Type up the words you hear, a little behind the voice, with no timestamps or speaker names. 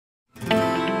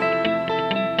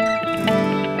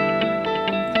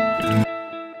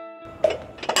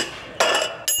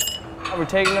We're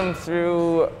taking them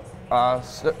through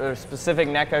specific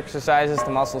neck exercises to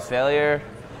muscle failure.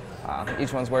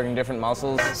 Each one's working different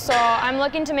muscles. So I'm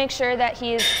looking to make sure that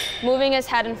he's moving his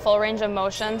head in full range of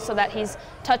motion so that he's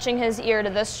touching his ear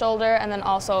to this shoulder and then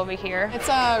also over here. It's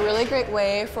a really great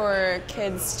way for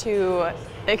kids to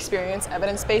experience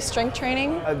evidence-based strength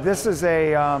training. This is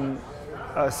a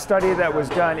study that was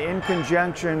done in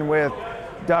conjunction with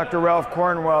Dr. Ralph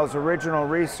Cornwell's original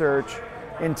research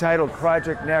entitled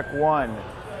Project Neck 1.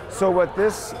 So what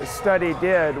this study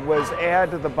did was add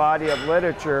to the body of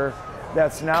literature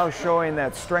that's now showing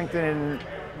that strengthening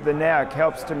the neck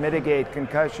helps to mitigate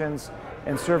concussions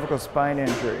and cervical spine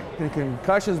injury. Can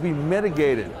concussions be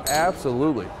mitigated?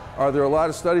 Absolutely. Are there a lot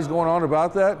of studies going on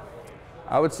about that?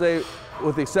 I would say,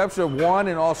 with the exception of one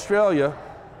in Australia,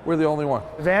 we're the only one.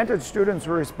 VANTAGE students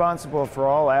were responsible for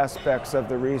all aspects of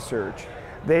the research.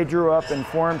 They drew up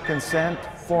informed consent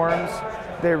forms,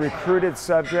 they recruited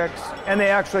subjects, and they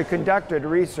actually conducted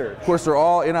research. Of course, they're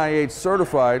all NIH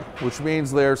certified, which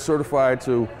means they're certified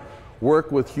to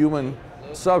work with human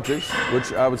subjects,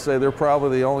 which I would say they're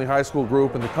probably the only high school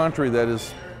group in the country that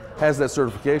has that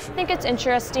certification. I think it's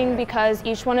interesting because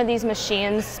each one of these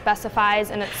machines specifies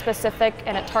and it's specific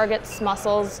and it targets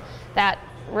muscles that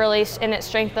really, and it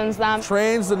strengthens them.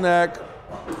 Trains the neck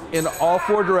in all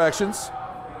four directions,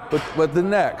 but the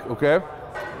neck, okay?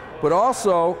 But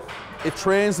also, it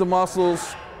trains the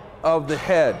muscles of the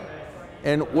head.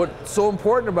 And what's so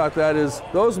important about that is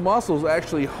those muscles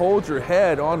actually hold your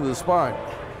head onto the spine.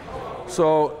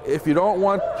 So if you don't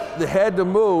want the head to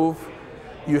move,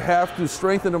 you have to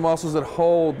strengthen the muscles that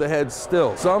hold the head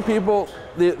still. Some people,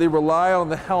 they rely on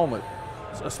the helmet,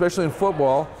 especially in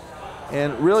football.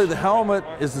 And really the helmet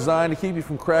is designed to keep you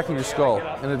from cracking your skull.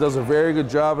 And it does a very good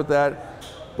job at that,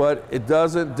 but it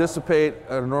doesn't dissipate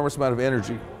an enormous amount of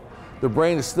energy. The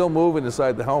brain is still moving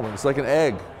inside the helmet. It's like an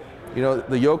egg. You know,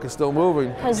 the yolk is still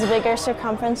moving. Because the bigger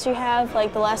circumference you have,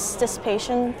 like the less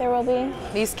dissipation there will be.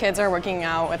 These kids are working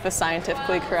out with the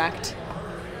scientifically correct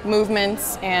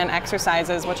movements and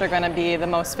exercises which are going to be the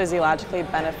most physiologically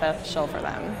beneficial for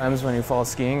them. Times when you fall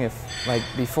skiing, if like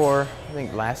before, I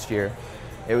think last year,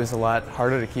 it was a lot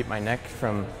harder to keep my neck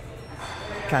from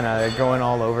kind of going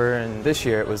all over, and this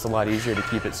year it was a lot easier to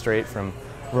keep it straight from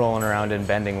rolling around and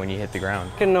bending when you hit the ground.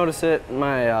 I can notice it in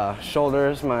my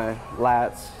shoulders, my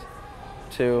lats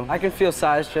too. I can feel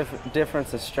size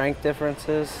differences, strength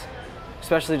differences,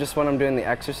 especially just when I'm doing the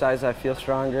exercise I feel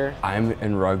stronger. I'm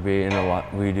in rugby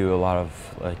and we do a lot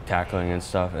of like tackling and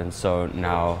stuff, and so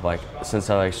now like since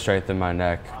I strengthen my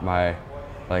neck, my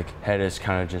head is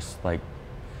kind of just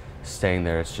staying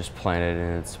there. It's just planted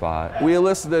in its spot. We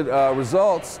elicited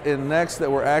results in necks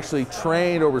that were actually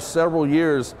trained over several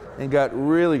years and got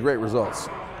really great results.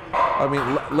 I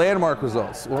mean, landmark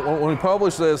results. When we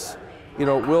publish this, you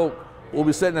know, we'll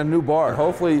be setting a new bar.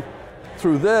 Hopefully,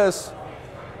 through this,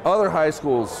 other high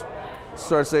schools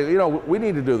start saying, you know, we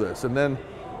need to do this. And then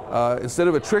instead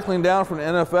of it trickling down from the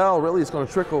NFL, really it's going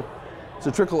to trickle. It's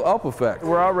a trickle-up effect.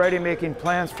 We're already making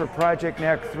plans for Project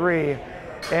Neck 3.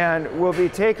 And we'll be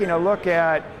taking a look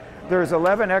at, there's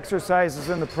 11 exercises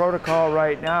in the protocol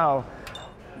right now.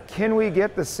 Can we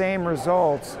get the same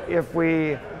results if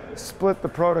we split the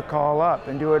protocol up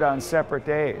and do it on separate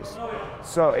days?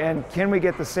 So, and can we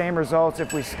get the same results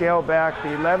if we scale back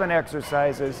the 11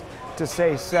 exercises to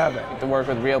say 7? To work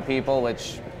with real people,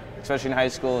 which, especially in high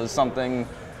school, is something,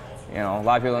 you know, a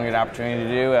lot of people don't get an opportunity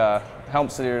to do.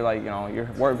 Helps that you're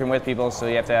you're working with people, so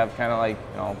you have to have kind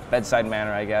of bedside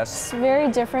manner, I guess. It's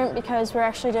very different because we're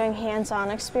actually doing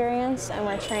hands-on experience and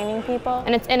we're training people.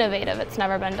 And it's innovative, it's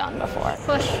never been done before.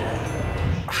 Push.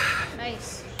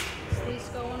 Nice. Please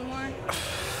go one more.